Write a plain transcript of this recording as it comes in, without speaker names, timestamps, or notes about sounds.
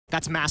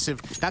That's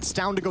massive. That's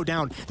down to go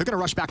down. They're going to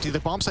rush back to the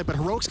bomb site, but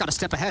Heroic's got to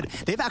step ahead.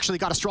 They've actually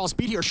got Astralis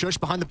beat here, Shush,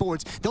 behind the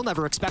boards. They'll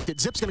never expect it.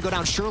 Zip's going to go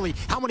down, surely.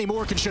 How many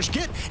more can Shush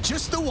get?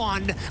 Just the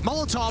one.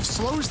 Molotov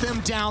slows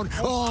them down.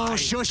 Oh,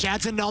 Shush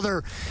adds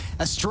another.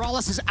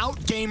 Astralis has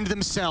outgamed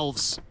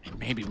themselves.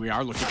 Maybe we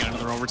are looking at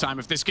another overtime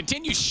if this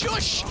continues.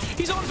 Shush!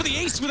 He's on for the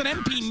ace with an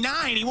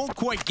MP9. He won't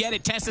quite get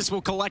it. Testis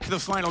will collect the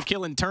final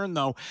kill in turn,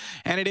 though.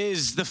 And it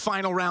is the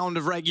final round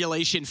of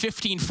regulation.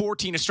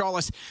 15-14.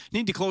 Astralis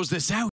need to close this out.